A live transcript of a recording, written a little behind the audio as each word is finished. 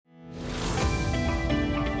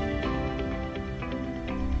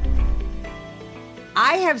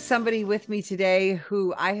I have somebody with me today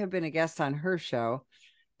who I have been a guest on her show.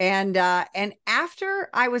 And after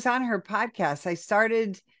I was on her podcast, I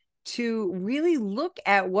started to really look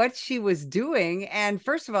at what she was doing. And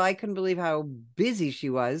first of all, I couldn't believe how busy she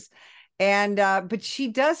was. But she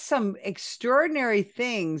does some extraordinary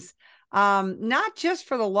things, not just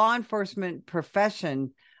for the law enforcement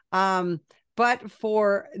profession, um, but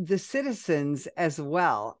for the citizens as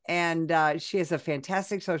well. And she has a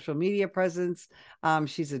fantastic social media presence.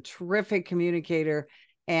 She's a terrific communicator.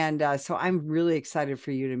 And so I'm really excited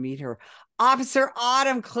for you to meet her. Officer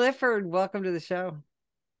Autumn Clifford, welcome to the show.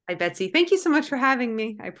 Hi, Betsy. Thank you so much for having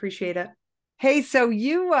me. I appreciate it. Hey, so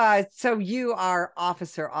you are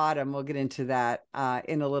Officer Autumn. We'll get into that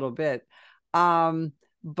in a little bit.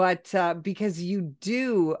 But because you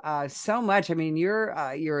do so much. I mean, you're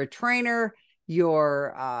a trainer,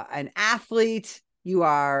 you're an athlete, you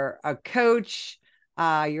are a coach,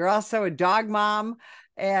 you're also a dog mom,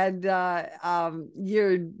 and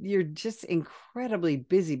you're just incredibly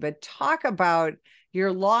busy. But talk about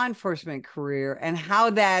your law enforcement career and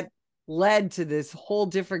how that led to this whole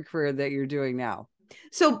different career that you're doing now.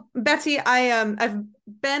 So, Betsy, I've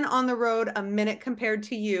been on the road a minute compared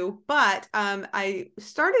to you, but I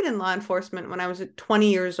started in law enforcement when I was 20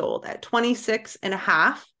 years old. At 26 and a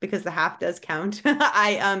half, because the half does count,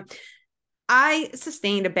 I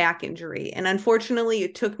sustained a back injury, and unfortunately,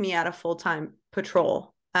 it took me out of full-time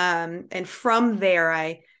patrol. And from there,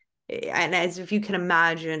 and as if you can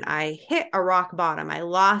imagine, I hit a rock bottom. I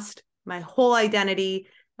lost my whole identity.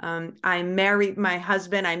 I married my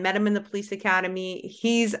husband. I met him in the police academy.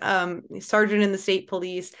 He's a sergeant in the state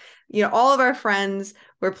police. You know, all of our friends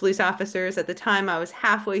were police officers. At the time, I was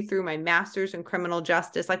halfway through my master's in criminal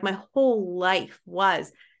justice. Like, my whole life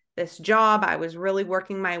was this job. I was really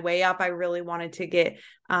working my way up. I really wanted to get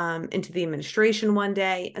into the administration one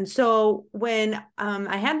day. And so when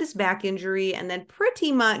I had this back injury, and then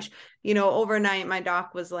pretty much, overnight, my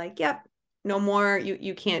doc was like, yep, no more.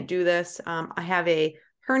 You can't do this. I have a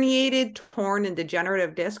herniated, torn, and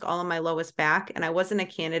degenerative disc all in my lowest back, and I wasn't a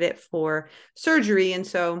candidate for surgery. And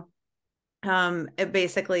so it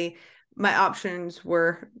basically, my options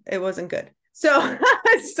were, it wasn't good. So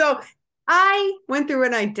so I went through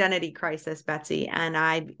an identity crisis, Betsy, and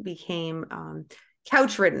I became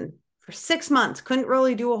couch ridden for 6 months. Couldn't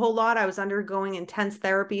really do a whole lot. I was undergoing intense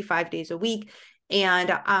therapy 5 days a week,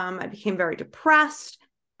 and I became very depressed,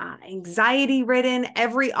 anxiety ridden.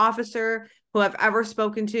 Every officer who I've ever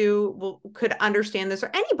spoken to could understand this,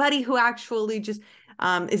 or anybody who actually just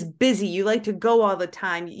is busy. You like to go all the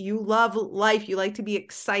time. You love life. You like to be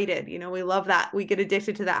excited. We love that. We get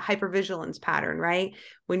addicted to that hypervigilance pattern, right?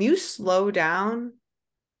 When you slow down,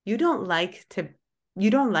 you don't like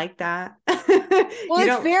that. Well, You it's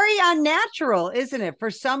don't. very unnatural, isn't it?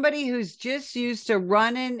 For somebody who's just used to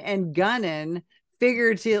running and gunning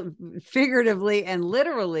figuratively and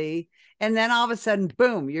literally, and then all of a sudden,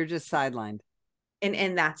 boom, you're just sidelined.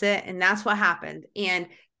 And that's it. And that's what happened. And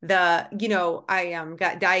I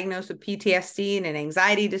got diagnosed with PTSD and an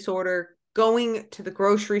anxiety disorder. Going to the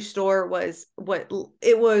grocery store was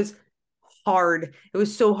hard. It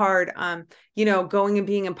was so hard. Going and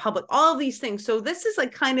being in public, all of these things. So this is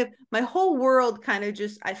like kind of my whole world kind of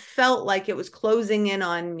just, I felt like it was closing in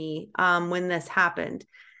on me when this happened.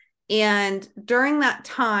 And during that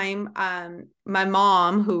time, my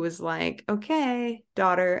mom, who was like, okay,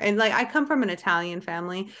 daughter, and like, I come from an Italian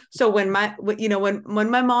family. So when my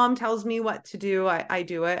mom tells me what to do, I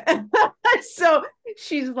do it. So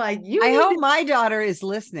she's like, you I need hope to, my daughter is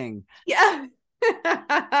listening. yeah.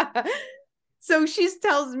 So she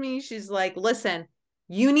tells me, she's like, listen,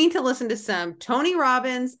 you need to listen to some Tony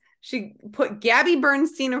Robbins. She put Gabby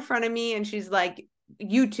Bernstein in front of me, and she's like,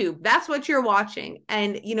 YouTube, that's what you're watching.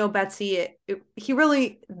 And Betsy,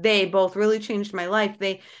 they both really changed my life.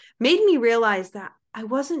 They made me realize that I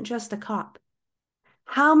wasn't just a cop.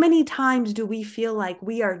 How many times do we feel like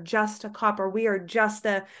we are just a cop, or we are just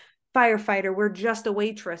a firefighter, we're just a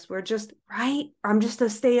waitress, we're just, right, I'm just a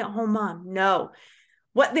stay-at-home mom? No.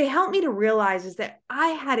 What they helped me to realize is that I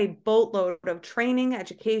had a boatload of training,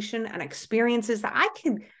 education, and experiences that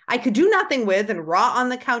I could do nothing with and rot on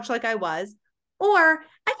the couch like I was, or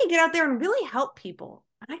I could get out there and really help people,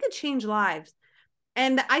 and I could change lives.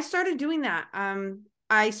 And I started doing that.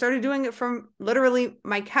 I started doing it from literally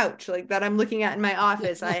my couch, like that I'm looking at in my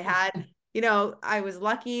office. I had, I was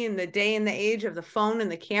lucky in the day and the age of the phone,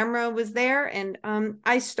 and the camera was there. And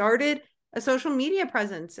I started a social media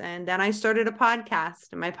presence, and then I started a podcast.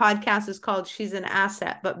 And my podcast is called She's an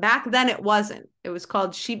Asset. But back then it wasn't. It was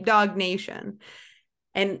called Sheepdog Nation.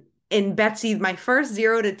 And in Betsy, my first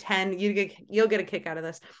 0 to 10, you'll get a kick out of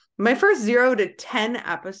this. My first 0 to 10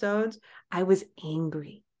 episodes, I was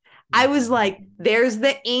angry. I was Mhm. like, there's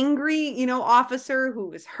the angry, officer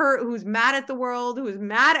who is hurt, who's mad at the world, who is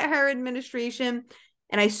mad at her administration.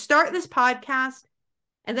 And I start this podcast.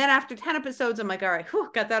 And then after 10 episodes, I'm like, all right,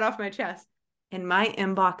 whew, got that off my chest. And my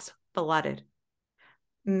inbox flooded.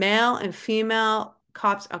 Male and female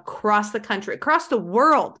cops across the country, across the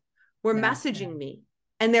world were Yeah. messaging me.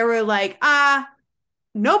 And they were like,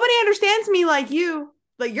 nobody understands me like you.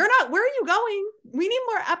 Like, you're not, where are you going? We need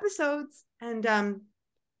more episodes. And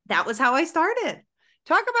that was how I started.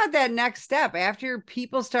 Talk about that next step after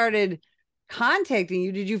people started contacting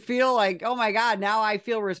you. Did you feel like, oh my God, now I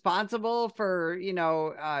feel responsible for,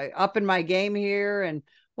 upping my game here? And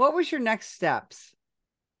what was your next steps?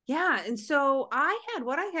 Yeah. And so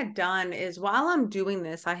what I had done is while I'm doing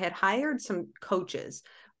this, I had hired some coaches,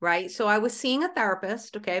 right? So I was seeing a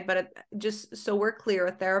therapist. Okay. But just so we're clear,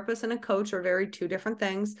 a therapist and a coach are very two different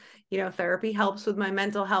things. Therapy helps with my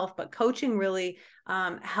mental health, but coaching really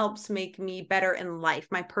helps make me better in life,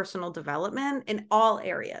 my personal development in all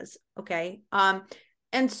areas. Okay.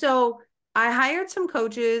 And so I hired some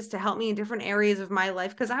coaches to help me in different areas of my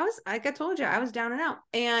life because like I told you, I was down and out.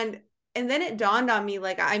 And then it dawned on me,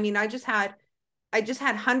 like, I mean, I just had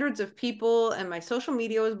hundreds of people and my social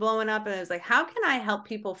media was blowing up and I was like, how can I help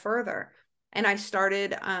people further? And I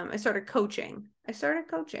started coaching.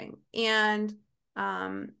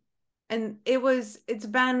 Um and it's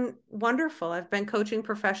been wonderful. I've been coaching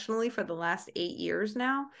professionally for the last 8 years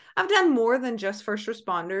now. I've done more than just first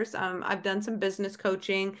responders. I've done some business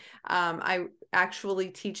coaching. I actually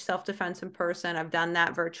teach self-defense in person. I've done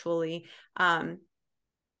that virtually.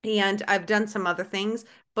 And I've done some other things,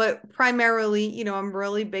 but primarily, I'm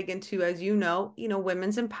really big into, as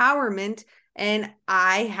women's empowerment. And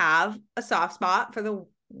I have a soft spot for the,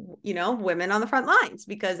 women on the front lines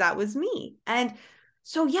because that was me. And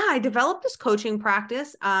so, yeah, I developed this coaching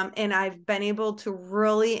practice, and I've been able to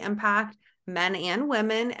really impact men and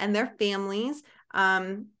women and their families.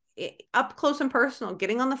 Up close and personal,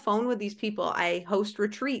 getting on the phone with these people. I host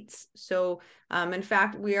retreats. So, in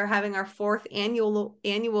fact, we are having our fourth annual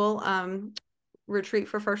retreat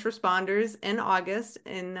for first responders in August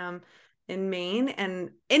in Maine. And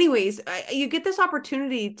anyways, you get this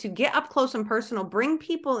opportunity to get up close and personal, bring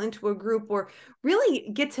people into a group or really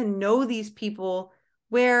get to know these people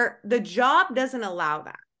where the job doesn't allow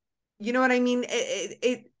that. You know what I mean?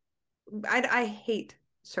 I hate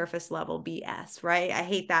surface level BS, right? I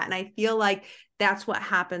hate that. And I feel like that's what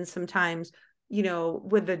happens sometimes,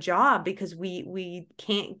 with the job because we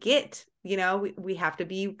can't get, we have to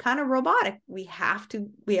be kind of robotic. We have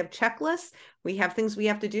checklists, we have things we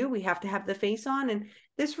have to do, we have to have the face on. And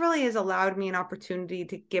this really has allowed me an opportunity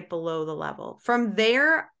to get below the level. From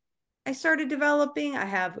there, I started developing. I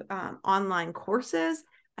have online courses.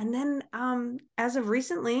 And then as of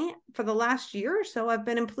recently, for the last year or so, I've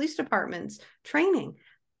been in police departments training,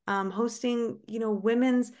 hosting,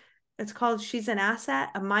 women's, it's called She's an Asset,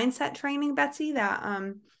 a mindset training, Betsy, that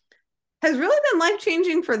has really been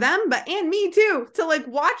life-changing for them, and me too, to like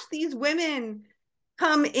watch these women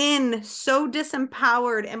come in so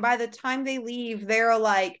disempowered. And by the time they leave, they're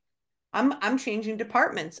like, I'm changing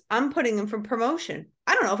departments. I'm putting them for promotion.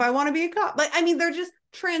 I don't know if I want to be a cop. Like, I mean, they're just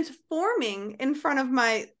transforming in front of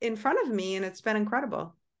me, and it's been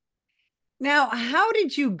incredible. Now, how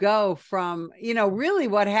did you go from, really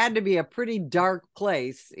what had to be a pretty dark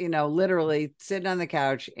place, literally sitting on the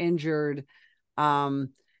couch, injured, um,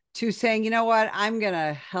 to saying, you know what, I'm going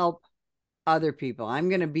to help other people. I'm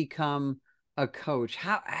going to become a coach.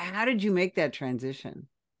 How did you make that transition?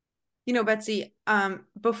 Betsy,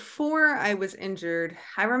 before I was injured,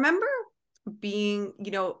 I remember being,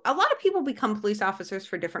 a lot of people become police officers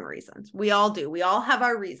for different reasons. We all do. We all have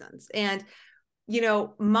our reasons. And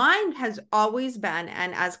mine has always been,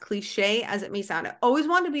 and as cliche as it may sound, I always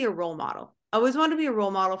wanted to be a role model. I always wanted to be a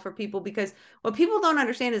role model for people because what people don't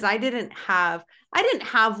understand is I didn't have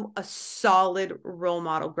a solid role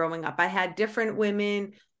model growing up. I had different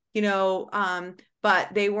women,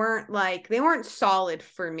 but they weren't solid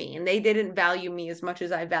for me and they didn't value me as much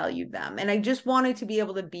as I valued them. And I just wanted to be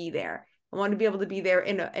able to be there. I wanted to be able to be there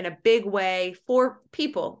in a big way for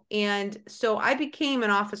people. And so I became an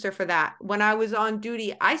officer for that. When I was on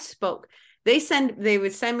duty, I spoke. They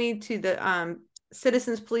would send me to the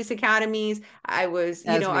citizens police academies. I was,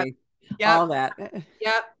 That's me. yep, All that. yep,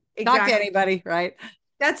 Talk to exactly. anybody, right?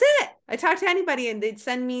 That's it. I talked to anybody and they'd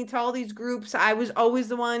send me to all these groups. I was always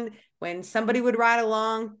the one when somebody would ride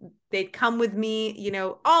along, they'd come with me,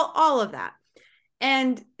 all of that.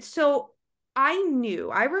 And so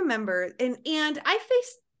I remember, and I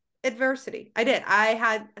faced adversity. I did. I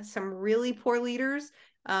had some really poor leaders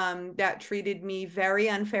that treated me very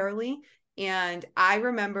unfairly. And I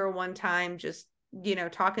remember one time just,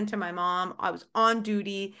 talking to my mom. I was on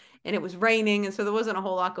duty and it was raining. And so there wasn't a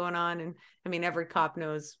whole lot going on. And I mean, every cop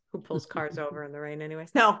knows who pulls cars over in the rain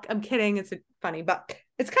anyways. No, I'm kidding. It's funny, but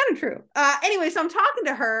it's kind of true. Anyway, so I'm talking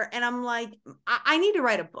to her and I'm like, I need to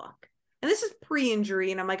write a book. And this is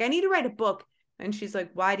pre-injury. And I'm like, I need to write a book. And she's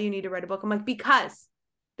like, why do you need to write a book? I'm like, because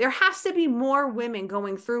there has to be more women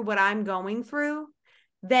going through what I'm going through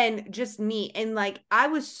than just me. And like, I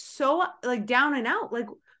was so like down and out. Like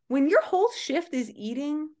when your whole shift is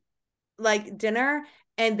eating like dinner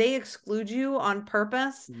and they exclude you on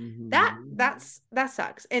purpose, that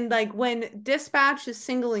sucks. And like when dispatch is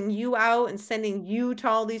singling you out and sending you to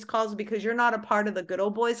all these calls because you're not a part of the good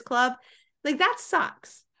old boys club, like that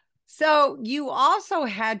sucks. So you also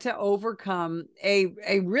had to overcome a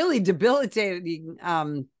really debilitating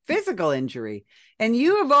physical injury, and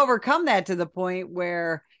you have overcome that to the point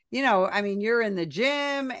where, I mean, you're in the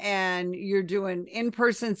gym and you're doing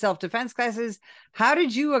in-person self-defense classes. How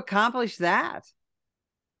did you accomplish that?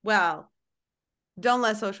 Well, don't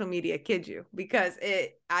let social media kid you, because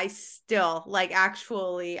I still like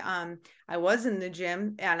actually, I was in the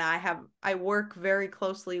gym and I work very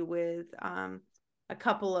closely with, a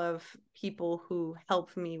couple of people who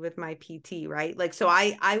helped me with my PT, right? Like, so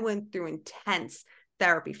I went through intense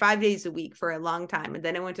therapy 5 days a week for a long time. And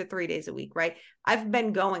then I went to 3 days a week, right? I've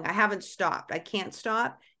been going, I haven't stopped. I can't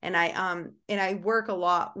stop. And I work a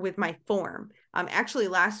lot with my form. Actually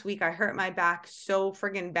last week I hurt my back so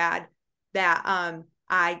friggin' bad that,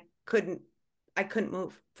 I couldn't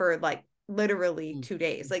move for like literally 2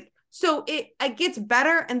 days. Like, so it gets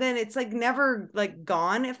better and then it's like never like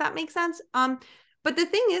gone, if that makes sense. But the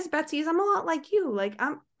thing is, Betsy, is I'm a lot like you. Like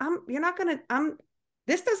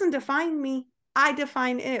this doesn't define me. I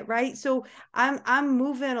define it, right? So I'm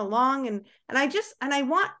moving along and I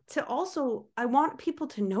want people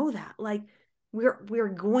to know that like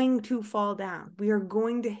we're going to fall down. We are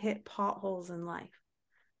going to hit potholes in life.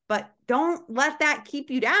 But don't let that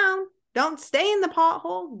keep you down. Don't stay in the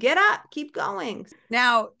pothole. Get up, keep going.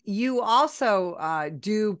 Now, you also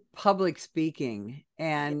do public speaking,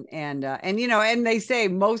 and they say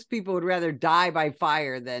most people would rather die by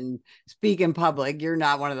fire than speak in public. You're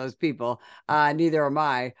not one of those people. Neither am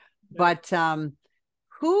I. But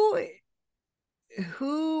who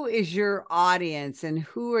is your audience, and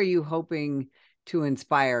who are you hoping to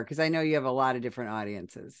inspire? Because I know you have a lot of different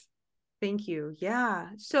audiences. Thank you. Yeah.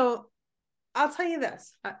 So I'll tell you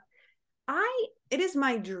this. It is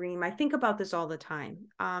my dream. I think about this all the time.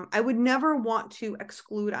 I would never want to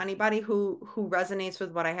exclude anybody who resonates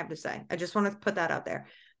with what I have to say. I just want to put that out there.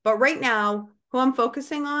 But right now, who I'm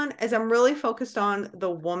focusing on is I'm really focused on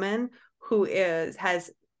the woman who is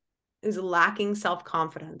lacking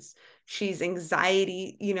self-confidence. She's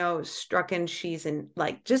anxiety, struck, and she's in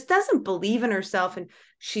like just doesn't believe in herself, and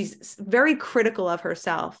she's very critical of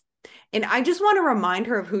herself. And I just want to remind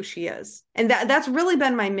her of who she is. And that's really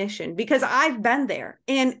been my mission, because I've been there.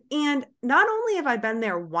 And not only have I been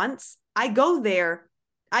there once, I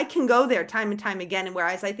can go there time and time again. And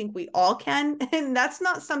whereas I think we all can, and that's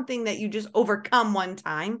not something that you just overcome one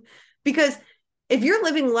time, because if you're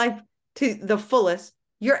living life to the fullest,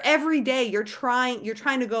 every day you're trying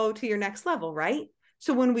to go to your next level, right?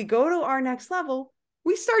 So when we go to our next level,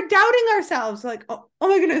 we start doubting ourselves like, oh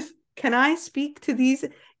my goodness, can I speak to these?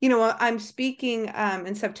 I'm speaking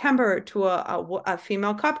in September to a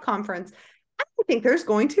female cop conference. I think there's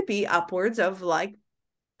going to be upwards of like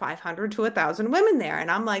 500 to 1,000 women there. And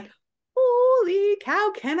I'm like, holy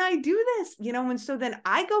cow, can I do this? And so then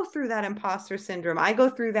I go through that imposter syndrome. I go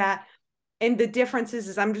through that. And the difference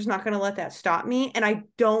is I'm just not going to let that stop me. And I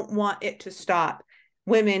don't want it to stop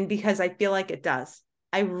women, because I feel like it does.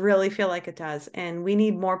 I really feel like it does. And we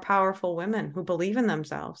need more powerful women who believe in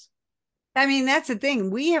themselves. I mean, that's the thing.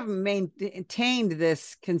 We have maintained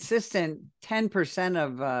this consistent 10%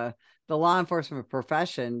 of the law enforcement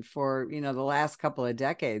profession for, the last couple of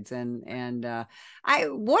decades. And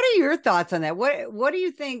what are your thoughts on that? What do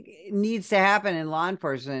you think needs to happen in law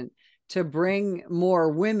enforcement to bring more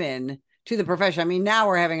women to the profession? I mean, now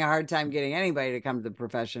we're having a hard time getting anybody to come to the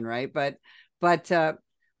profession, right? But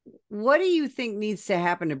what do you think needs to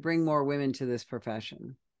happen to bring more women to this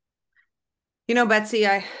profession? Betsy,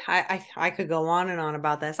 I could go on and on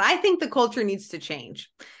about this. I think the culture needs to change.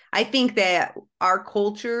 I think that our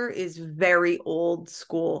culture is very old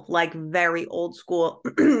school, like very old school.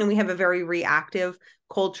 And we have a very reactive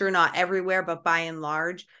culture, not everywhere, but by and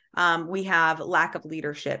large. We have lack of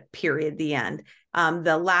leadership, period, the end.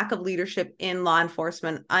 The lack of leadership in law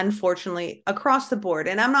enforcement, unfortunately, across the board.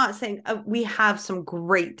 And I'm not saying we have some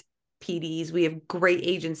great PDs, we have great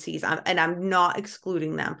agencies, and I'm not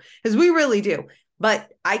excluding them because we really do.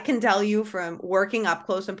 But I can tell you from working up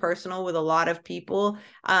close and personal with a lot of people,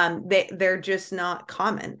 they're just not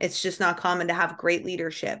common. It's just not common to have great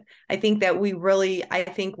leadership. I think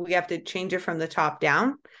we have to change it from the top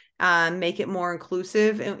down, make it more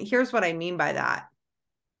inclusive. And here's what I mean by that.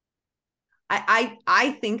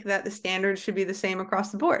 I think that the standards should be the same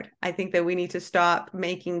across the board. I think that we need to stop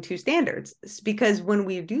making two standards, because when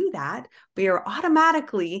we do that, we are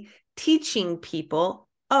automatically teaching people,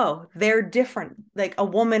 oh, they're different. Like a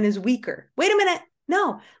woman is weaker. Wait a minute.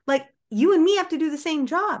 No, like you and me have to do the same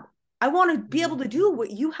job. I want to be able to do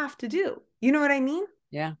what you have to do. You know what I mean?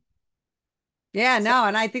 Yeah. Yeah, no,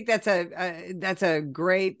 and I think that's a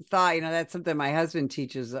great thought. That's something my husband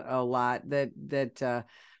teaches a lot, that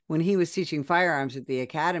when he was teaching firearms at the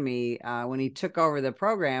academy, when he took over the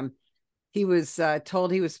program, he was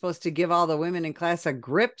told he was supposed to give all the women in class a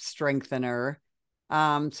grip strengthener,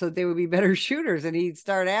 so they would be better shooters. And he'd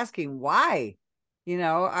start asking why.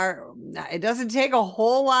 It doesn't take a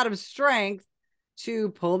whole lot of strength to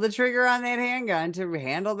pull the trigger on that handgun, to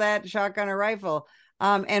handle that shotgun or rifle.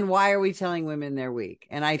 And why are we telling women they're weak?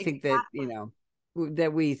 And I think that,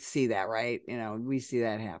 that we see that, right? We see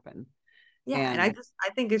that happen. Yeah. And I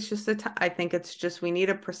think it's just I think it's just, we need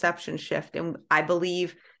a perception shift. And I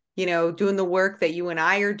believe, doing the work that you and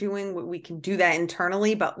I are doing, we can do that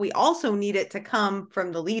internally, but we also need it to come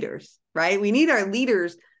from the leaders, right? We need our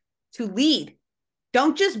leaders to lead.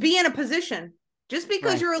 Don't just be in a position. Just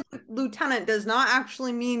because you're a lieutenant does not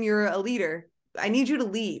actually mean you're a leader. I need you to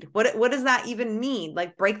lead. What does that even mean?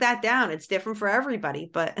 Like, break that down. It's different for everybody,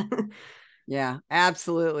 but yeah,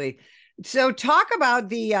 absolutely. So talk about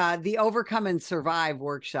the Overcome and Survive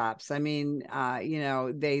workshops. I mean,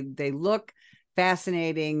 they look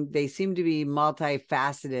fascinating. They seem to be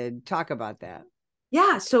multifaceted. Talk about that.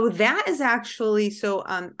 Yeah, so that is actually,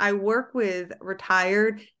 I work with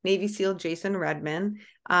retired Navy SEAL Jason Redman,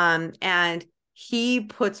 and he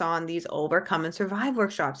puts on these Overcome and Survive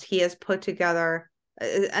workshops. He has put together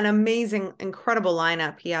an amazing, incredible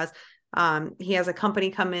lineup. He has a company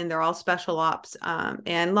come in. They're all special ops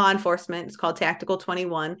and law enforcement. It's called Tactical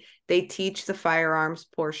 21. They teach the firearms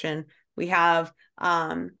portion. We have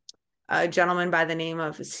a gentleman by the name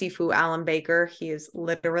of Sifu Alan Baker. He is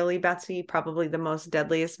literally, Betsy, probably the most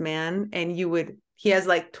deadliest man. And he has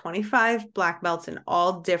like 25 black belts in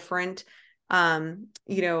all different,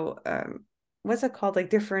 what's it called? Like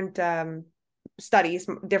different studies,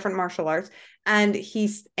 different martial arts. And he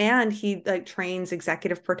like trains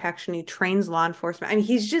executive protection. He trains law enforcement. I mean,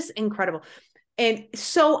 he's just incredible. And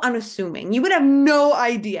so unassuming. You would have no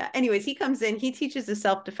idea. Anyways, he comes in, he teaches the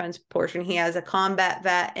self-defense portion. He has a combat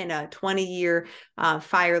vet and a 20-year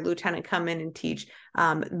fire lieutenant come in and teach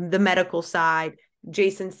the medical side.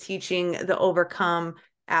 Jason's teaching the Overcome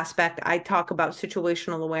aspect. I talk about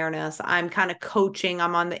situational awareness. I'm kind of coaching.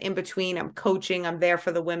 I'm on the in-between. I'm coaching. I'm there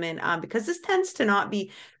for the women because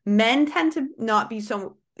men tend to not be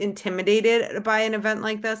so intimidated by an event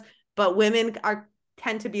like this, but women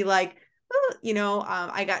tend to be like,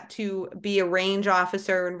 I got to be a range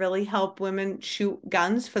officer and really help women shoot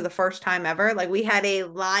guns for the first time ever. Like, we had a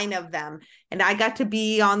line of them, and I got to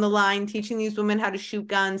be on the line teaching these women how to shoot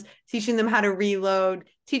guns, teaching them how to reload,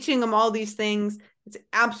 teaching them all these things. It's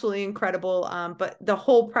absolutely incredible. But the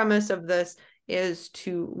whole premise of this is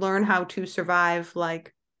to learn how to survive.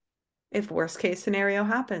 Like, if worst case scenario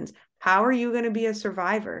happens, how are you going to be a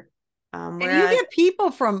survivor? And you get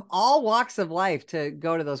people from all walks of life to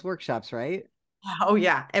go to those workshops, right? Oh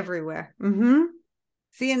yeah, everywhere. Mm-hmm.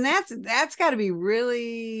 See, and that's got to be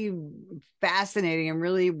really fascinating and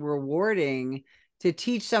really rewarding to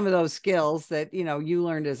teach some of those skills that you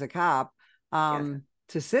learned as a cop to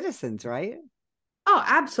citizens, right? Oh,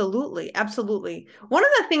 absolutely. Absolutely. One of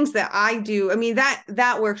the things that I do, I mean,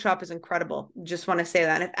 that workshop is incredible. Just want to say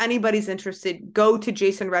that. If anybody's interested, go to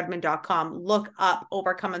jasonredman.com, look up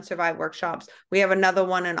Overcome and Survive workshops. We have another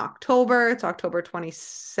one in October. It's October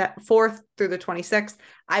 24th through the 26th.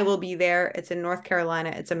 I will be there. It's in North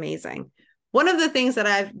Carolina. It's amazing. One of the things that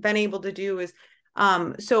I've been able to do is,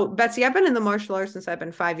 so Betsy, I've been in the martial arts since I've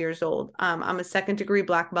been 5 years old. I'm a second degree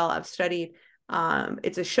black belt. I've studied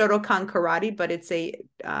it's a Shotokan karate, but it's a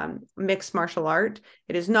mixed martial art.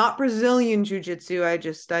 It is not Brazilian jiu-jitsu. I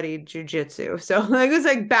just studied jiu-jitsu. So it was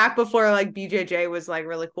like back before like BJJ was like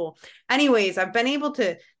really cool. Anyways, I've been able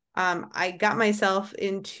to, I got myself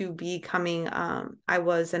into becoming, I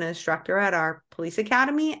was an instructor at our police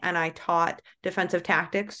academy, and I taught defensive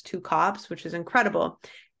tactics to cops, which is incredible.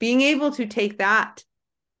 Being able to take that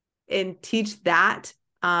and teach that.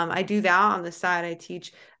 I do that on the side. I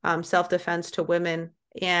teach self-defense to women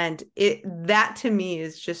And that to me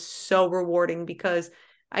is just so rewarding, because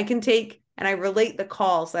I can take and I relate the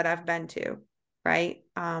calls that I've been to, right?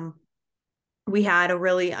 We had a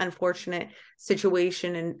really unfortunate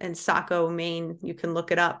situation in Saco, Maine. You can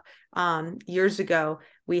look it up. Years ago,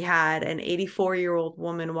 we had an 84-year-old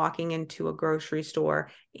woman walking into a grocery store,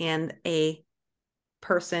 and a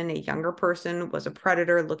younger person, was a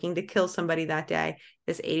predator looking to kill somebody that day.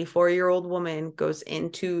 This 84-year-old woman goes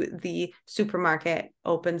into the supermarket,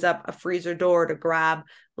 opens up a freezer door to grab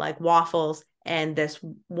like waffles, and this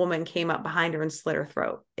woman came up behind her and slit her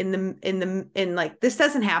throat. Like, this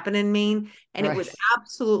doesn't happen in Maine, and It was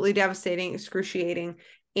absolutely devastating, excruciating.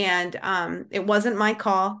 And it wasn't my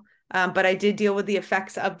call. But I did deal with the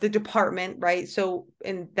effects of the department, right? So,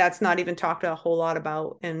 and that's not even talked a whole lot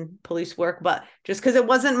about in police work, but just because it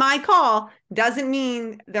wasn't my call doesn't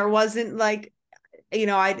mean there wasn't like,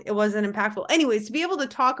 it wasn't impactful. Anyways, to be able to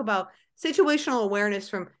talk about situational awareness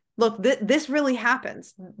from, look, this really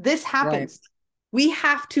happens. This happens. Right. We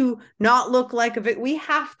have to not look like we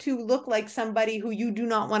have to look like somebody who you do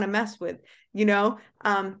not want to mess with,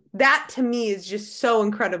 that to me is just so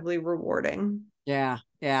incredibly rewarding. Yeah.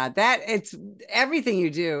 That it's everything you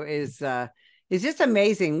do is just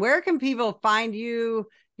amazing. Where can people find you,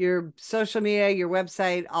 your social media, your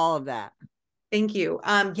website, all of that? Thank you.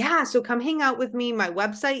 So come hang out with me. My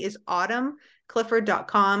website is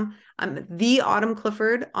autumnclifford.com. I'm the Autumn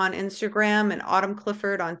Clifford on Instagram, and Autumn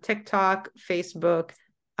Clifford on TikTok, Facebook,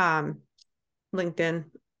 LinkedIn.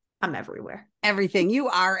 I'm everywhere. Everything. You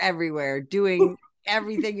are everywhere, doing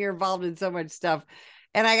everything. You're involved in so much stuff.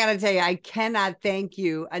 And I got to tell you, I cannot thank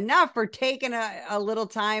you enough for taking a little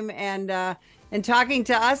time and talking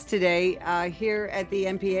to us today here at the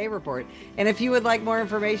NPA Report. And if you would like more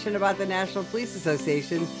information about the National Police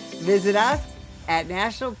Association, visit us at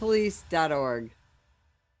nationalpolice.org.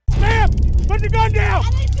 Ma'am, put the gun down!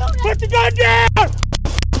 Put the gun down!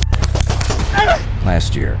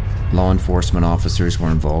 Last year, law enforcement officers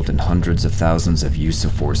were involved in hundreds of thousands of use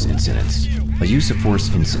of force incidents. A use of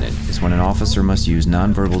force incident is when an officer must use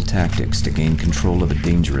nonverbal tactics to gain control of a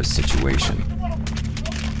dangerous situation.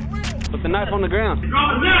 Put the knife on the ground.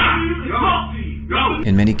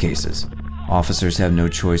 In many cases, officers have no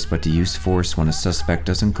choice but to use force when a suspect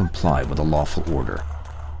doesn't comply with a lawful order.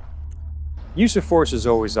 Use of force is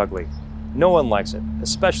always ugly. No one likes it,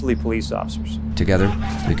 especially police officers. Together,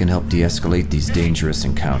 we can help de-escalate these dangerous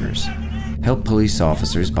encounters. Help police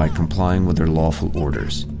officers by complying with their lawful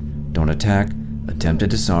orders. Don't attack, attempt to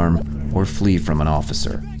disarm, or flee from an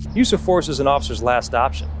officer. Use of force is an officer's last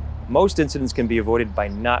option. Most incidents can be avoided by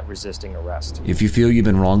not resisting arrest. If you feel you've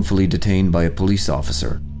been wrongfully detained by a police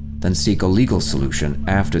officer, then seek a legal solution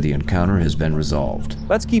after the encounter has been resolved.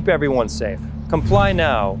 Let's keep everyone safe. Comply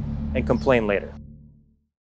now and complain later.